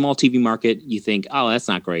 It's a small TV market. You think, oh, that's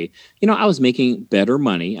not great. I was making better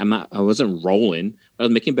money. I wasn't rolling, but I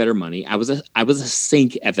was making better money. I was a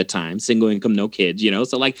sink at the time, single income, no kids,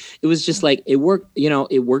 So like, it was just like, it worked,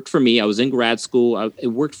 it worked for me. I was in grad school. It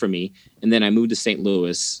worked for me. And then I moved to St.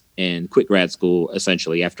 Louis and quit grad school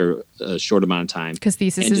essentially after a short amount of time. Because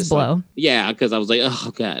thesis is blow. Because I was like,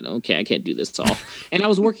 oh God, okay, I can't do this all. And I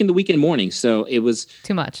was working the weekend mornings, so it was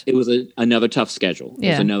too much. It was another tough schedule. It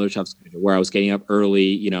was another tough schedule where I was getting up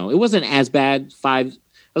early. It wasn't as bad. I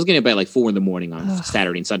was getting up at like 4 a.m. on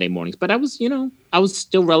Saturday and Sunday mornings, but I was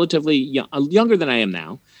still relatively younger than I am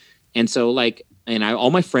now, and so like. And all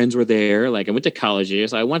my friends were there. Like, I went to college here,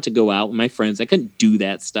 so I wanted to go out with my friends. I couldn't do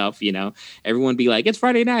that stuff, Everyone would be like, it's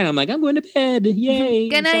Friday night. I'm like, I'm going to bed. Yay.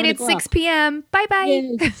 Good night at 6 p.m.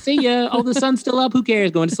 Bye-bye. Yeah, see ya. Oh, the sun's still up. Who cares?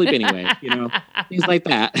 Going to sleep anyway. Things like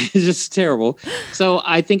that. It's just terrible. So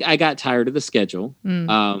I think I got tired of the schedule,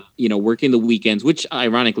 working the weekends, which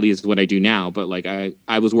ironically is what I do now. But like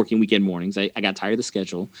I was working weekend mornings. I got tired of the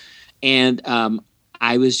schedule. And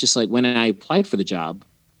I was just like, when I applied for the job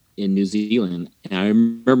in New Zealand, and I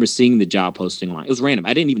remember seeing the job posting online. It was random.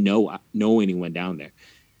 I didn't even know anyone down there.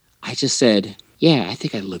 I just said, yeah, I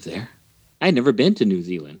think I'd live there. I had never been to New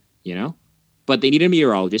Zealand, but they needed a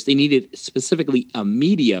meteorologist. They needed specifically a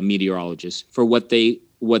meteorologist for what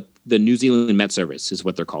the New Zealand Met Service is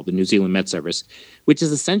what they're called, the New Zealand Met Service, which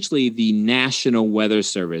is essentially the National Weather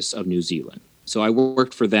Service of New Zealand. So I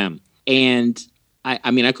worked for them. And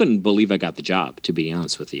I mean, I couldn't believe I got the job, to be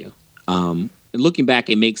honest with you. Looking back,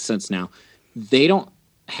 it makes sense now. They don't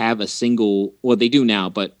have a single, well, they do now,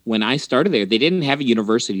 but when I started there, they didn't have a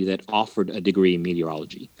university that offered a degree in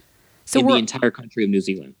meteorology in the entire country of New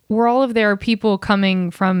Zealand. Were all of their people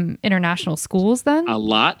coming from international schools then? A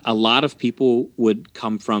lot of people would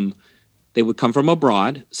come from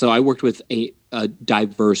abroad. So I worked with a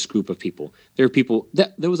diverse group of people. There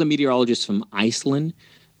was a meteorologist from Iceland.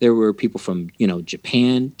 There were people from,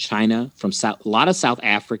 Japan, China, a lot of South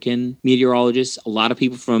African meteorologists, a lot of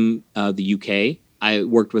people from the UK. I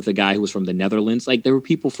worked with a guy who was from the Netherlands. Like, there were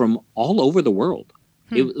people from all over the world.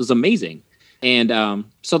 It was amazing. And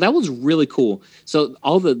so that was really cool. So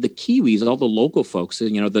all the Kiwis, all the local folks, the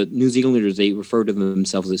New Zealanders, they refer to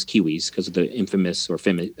themselves as Kiwis because of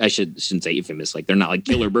the I shouldn't say infamous, like they're not like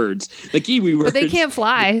killer birds. The Kiwi birds. But they can't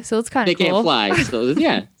fly, so it's kind of cool. They can't fly, so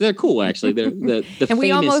yeah, they're cool actually. They're the and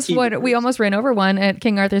we almost ran over one at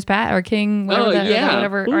King Arthur's Pass or King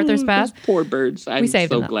whatever Arthur's Pass. Poor birds. I'm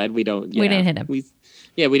so glad we don't. Yeah, we didn't hit him. We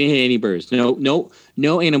didn't hit any birds.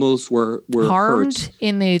 No animals were harmed hurt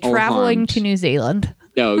in the traveling to New Zealand.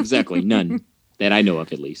 No, exactly. None that I know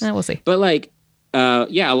of, at least. We'll see. But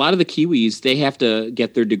a lot of the Kiwis, they have to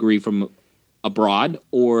get their degree from abroad,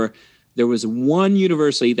 or there was one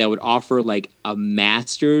university that would offer like a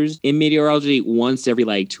master's in meteorology once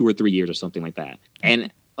every 2 or 3 years or something like that.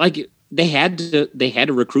 And they had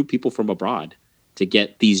to recruit people from abroad to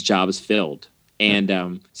get these jobs filled.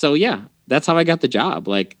 And that's how I got the job.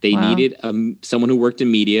 They needed someone who worked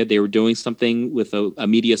in media. They were doing something with a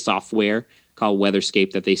media software called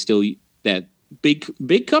Weatherscape that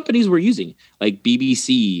big companies were using, like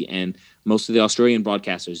BBC and most of the Australian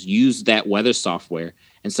broadcasters used that weather software.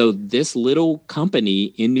 And so this little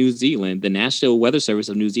company in New Zealand, the National Weather Service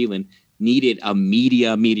of New Zealand, needed a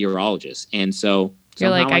meteorologist. And so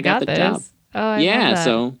you're like, I got the this. Job. Oh, I love that.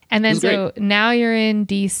 So and then now you're in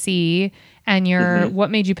DC. And what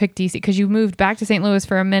made you pick DC? Because you moved back to St. Louis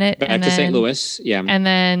for a minute. Back to St. Louis, yeah. And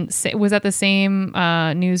then was that the same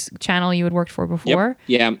news channel you had worked for before?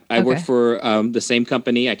 Yep. Yeah, I worked for the same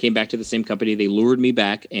company. I came back to the same company. They lured me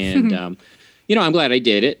back, and I'm glad I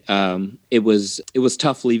did it. It was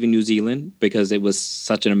tough leaving New Zealand because it was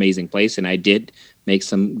such an amazing place, and I did make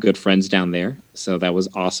some good friends down there. So that was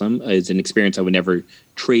awesome. It's an experience I would never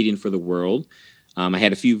trade in for the world. I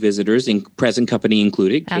had a few visitors, present company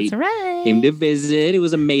included. That's Kate right. Came to visit. It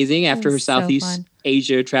was amazing after her Southeast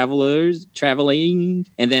Asia traveling.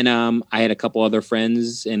 And then I had a couple other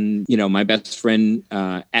friends, and my best friend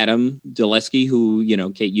Adam Dulesky, who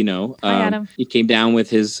Kate, Hi, Adam. He came down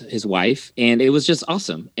with his wife, and it was just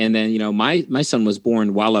awesome. And then my son was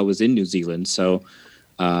born while I was in New Zealand, so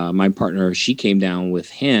my partner, she came down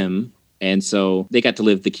with him. And so they got to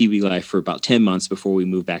live the Kiwi life for about 10 months before we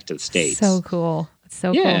moved back to the States. So cool. It's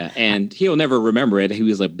so cool. Yeah, and he'll never remember it. He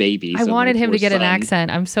was a baby. I wanted him to get an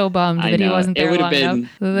accent. I'm so bummed that he wasn't there long enough.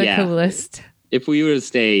 The coolest. If we would have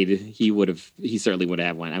stayed, he certainly would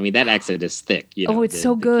have one. I mean, that accent is thick. It's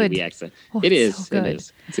so good. Kiwi accent. It is. So good. It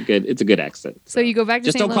is. It's a good accent. So you go back to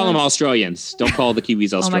just St. don't call them Australians. Don't call the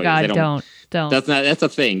Kiwis Australians. Oh my God, don't. That's a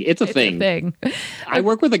thing. It's a thing. I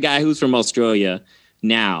work with a guy who's from Australia.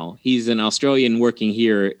 Now he's an Australian working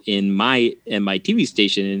here in my TV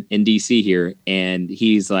station in DC here, and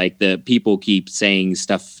he's like, the people keep saying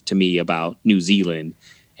stuff to me about New Zealand,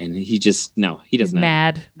 and he doesn't. He's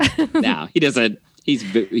mad. No, he doesn't.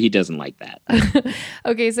 He doesn't like that.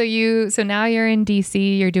 Okay, so now you're in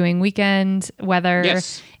DC. You're doing weekend weather.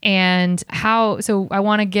 Yes. And so I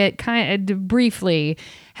want to get kind of briefly,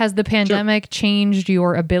 has the pandemic changed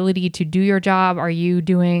your ability to do your job? Are you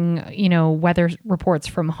doing, weather reports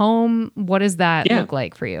from home? What does that look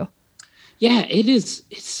like for you? Yeah, it is.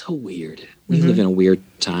 It's so weird. We live in a weird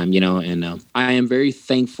time, and I am very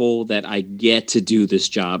thankful that I get to do this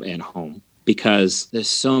job at home, because there's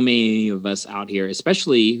so many of us out here,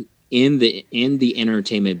 especially in the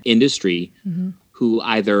entertainment industry, who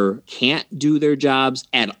either can't do their jobs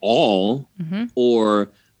at all, or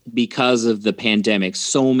because of the pandemic,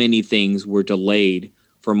 so many things were delayed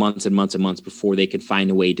for months and months and months before they could find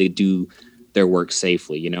a way to do their work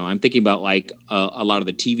safely. I'm thinking about a lot of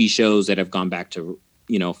the TV shows that have gone back to,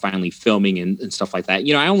 finally filming and stuff like that.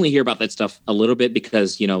 I only hear about that stuff a little bit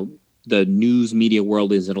because, the news media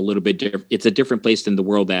world is in a little bit different. It's a different place than the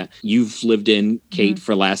world that you've lived in, Kate,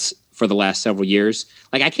 for the last several years.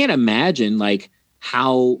 I can't imagine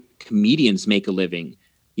how comedians make a living,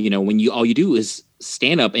 when all you do is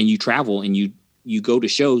stand up and you travel and you you go to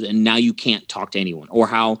shows and now you can't talk to anyone, or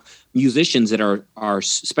how musicians that are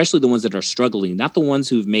especially the ones that are struggling, not the ones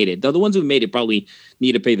who've made it, though the ones who've made it probably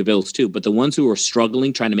need to pay the bills too, but the ones who are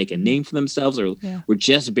struggling, trying to make a name for themselves, or were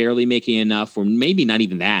just barely making enough, or maybe not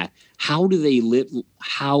even that. How do they live?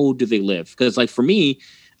 How do they live? Because like for me,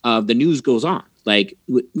 the news goes on. Like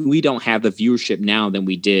we don't have the viewership now than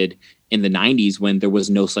we did in the 90s when there was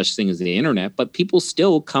no such thing as the internet, but people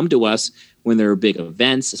still come to us when there are big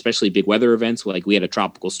events, especially big weather events. Like we had a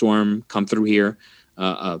tropical storm come through here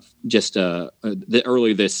earlier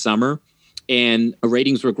this summer, and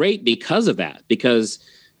ratings were great because of that, because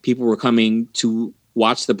people were coming to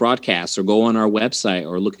watch the broadcast or go on our website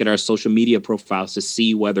or look at our social media profiles to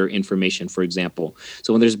see weather information, for example.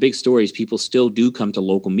 So when there's big stories, people still do come to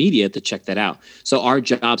local media to check that out. So our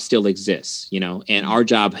job still exists, and our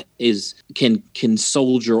job can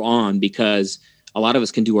soldier on because a lot of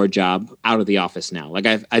us can do our job out of the office now. Like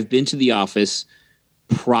I've been to the office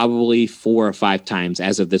probably 4 or 5 times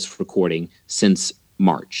as of this recording since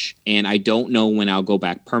March. And I don't know when I'll go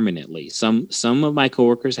back permanently. Some of my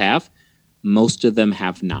coworkers have. Most of them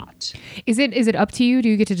have not. Is it up to you? Do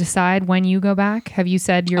you get to decide when you go back? Have you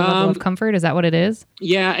said your level of comfort? Is that what it is?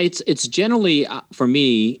 Yeah, it's generally for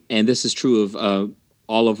me, and this is true of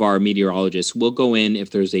all of our meteorologists. We'll go in if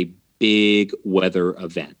there's a big weather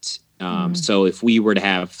event. So if we were to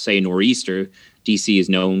have, say, a nor'easter, DC is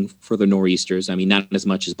known for the nor'easters. I mean, not as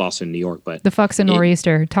much as Boston and New York, but the fuck's a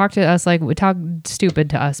nor'easter? Talk to us talk stupid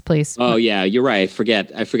to us, please. Oh yeah, you're right.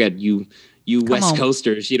 I forget you West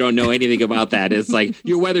Coasters, you don't know anything about that. It's like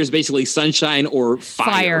your weather is basically sunshine or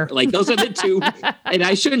fire. Like those are the two. And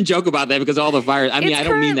I shouldn't joke about that because all the fires. I mean, I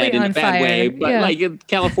don't mean that in a bad way, but like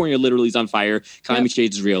California literally is on fire. Climate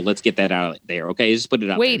change is real. Let's get that out there. Okay, just put it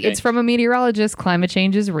out. Wait, there, okay? It's from a meteorologist. Climate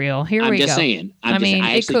change is real. Here we go. I'm just saying.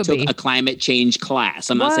 I actually took a climate change class.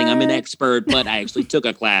 I'm not saying I'm an expert, but I actually took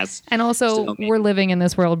a class. And also, we're living in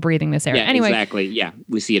this world, breathing this air. Yeah, anyway, exactly. Yeah,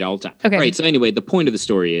 we see it all the time. Okay. Right. So anyway, the point of the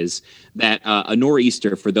story is that a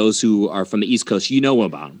nor'easter, for those who are from the East Coast, you know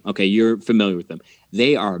about them. Okay, you're familiar with them.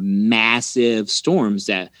 They are massive storms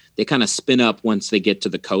that they kind of spin up once they get to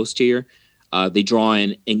the coast here. They draw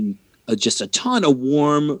in just a ton of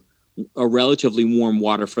relatively warm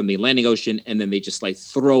water from the Atlantic Ocean, and then they just like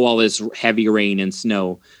throw all this heavy rain and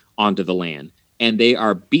snow onto the land. And they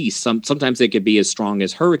are beasts. Sometimes they could be as strong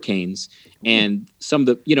as hurricanes. And some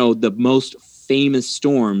of the most famous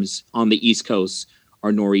storms on the East Coast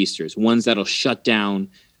are nor'easters, ones that'll shut down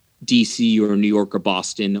DC or New York or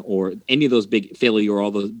Boston or any of those big Philly or all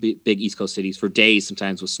those big East Coast cities for days,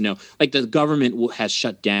 sometimes with snow. Like the government has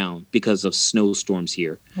shut down because of snowstorms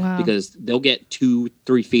here. Wow. Because they'll get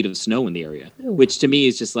 2-3 feet of snow in the area, which to me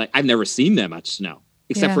is just like, I've never seen that much snow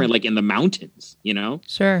except for like in the mountains,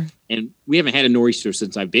 Sure. And we haven't had a nor'easter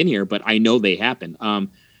since I've been here, but I know they happen.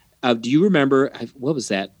 Do you remember, what was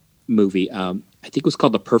that movie? I think it was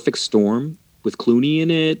called The Perfect Storm with Clooney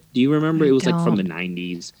in it. Do you remember? It was like from the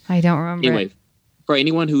 90s. I don't remember. Anyway, for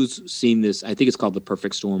anyone who's seen this, I think it's called The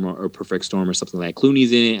Perfect Storm or Perfect Storm or something like that.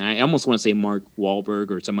 Clooney's in it. I almost want to say Mark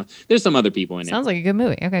Wahlberg or there's some other people in it. Sounds like a good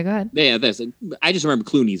movie. Okay, go ahead. Yeah, I just remember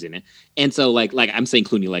Clooney's in it. And so like I'm saying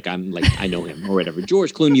Clooney like I'm like I know him or whatever.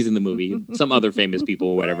 George Clooney's in the movie, some other famous people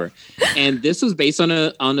or whatever. And this was based on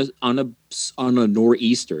a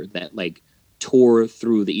nor'easter that like tore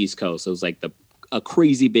through the East Coast. So it was like a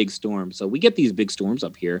crazy big storm. So we get these big storms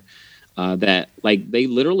up here that like they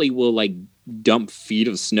literally will like dump feet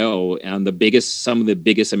of snow on some of the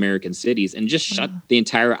biggest American cities and just shut the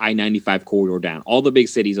entire I-95 corridor down. All the big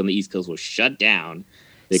cities on the East Coast will shut down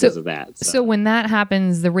because of that. So when that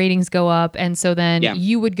happens, the ratings go up, and so then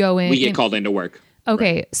you would go in. We get called into work.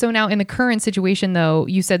 Okay, right. So now in the current situation, though,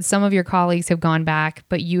 you said some of your colleagues have gone back,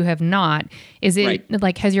 but you have not. Is it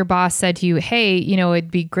like, has your boss said to you, hey,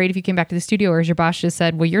 it'd be great if you came back to the studio, or has your boss just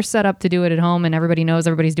said, well, you're set up to do it at home and everybody knows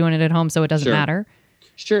everybody's doing it at home, so it doesn't matter?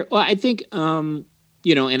 Sure. Well, I think, and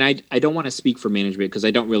I don't want to speak for management because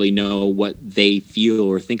I don't really know what they feel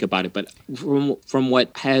or think about it. But from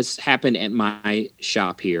what has happened at my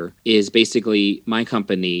shop here is basically my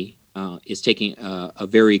company is taking a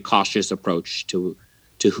very cautious approach to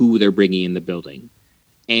who they're bringing in the building.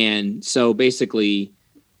 And so basically,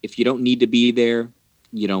 if you don't need to be there,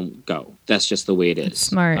 you don't go. That's just the way it is. That's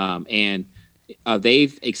smart. And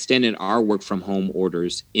they've extended our work from home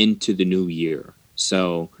orders into the new year.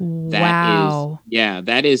 So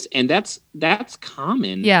that is, and that's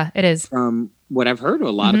common. Yeah, it is. From what I've heard of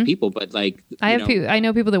a lot of people, but like I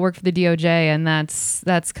know people that work for the DOJ, and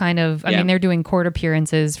that's kind of, I mean, they're doing court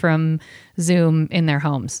appearances from Zoom in their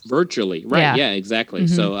homes virtually, right? Yeah, exactly.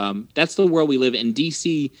 So that's the world we live in.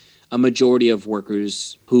 DC, a majority of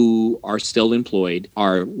workers who are still employed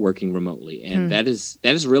are working remotely. And that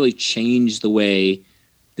has really changed the way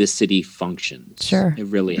this city functions. Sure. It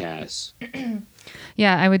really has.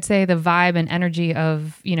 Yeah, I would say the vibe and energy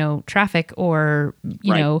of, traffic or,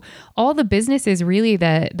 all the businesses really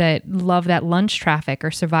that love that lunch traffic or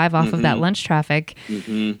survive off of that lunch traffic,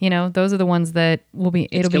 those are the ones that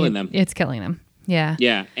it's killing them. Yeah.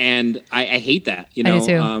 Yeah. And I hate that, I do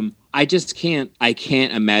too. I just can't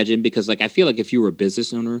imagine, because like, I feel like if you were a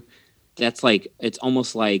business owner, that's like, it's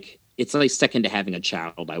almost like, it's like second to having a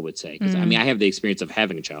child, I would say. Because I mean, I have the experience of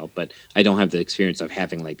having a child, but I don't have the experience of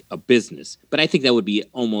having like a business. But I think that would be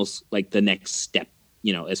almost like the next step,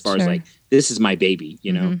 as far as like, this is my baby,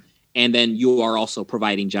 and then you are also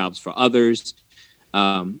providing jobs for others.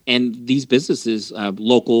 And these businesses,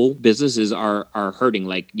 local businesses are hurting.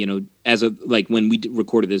 Like, as of like when we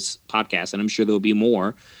recorded this podcast, and I'm sure there'll be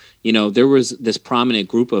more, there was this prominent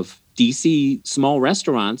group of DC small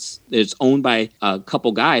restaurants that's owned by a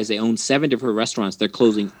couple guys. They own 7 different restaurants. They're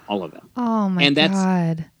closing all of them. Oh my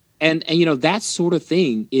God. And that sort of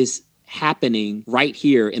thing is happening right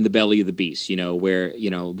here in the belly of the beast, where,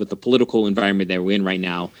 with the political environment that we're in right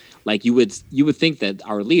now, like you would think that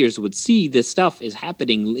our leaders would see this stuff is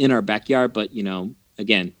happening in our backyard. But,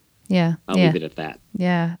 again, I'll leave it at that.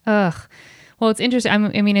 Yeah. Ugh. Well, it's interesting.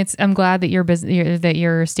 I'm glad that that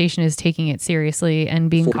your station is taking it seriously and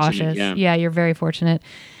being cautious. Yeah, you're very fortunate.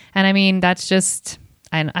 And I mean, that's just,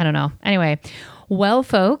 I don't know. Anyway, well,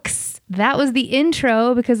 folks, that was the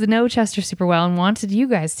intro because I know Chester super well and wanted you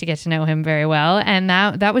guys to get to know him very well. And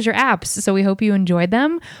that was your apps. So we hope you enjoyed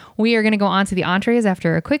them. We are going to go on to the entrees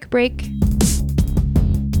after a quick break.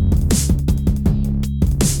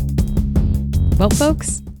 Well,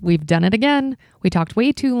 folks, we've done it again. We talked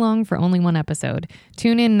way too long for only one episode.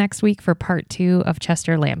 Tune in next week for part 2 of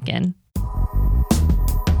Chester Lampkin.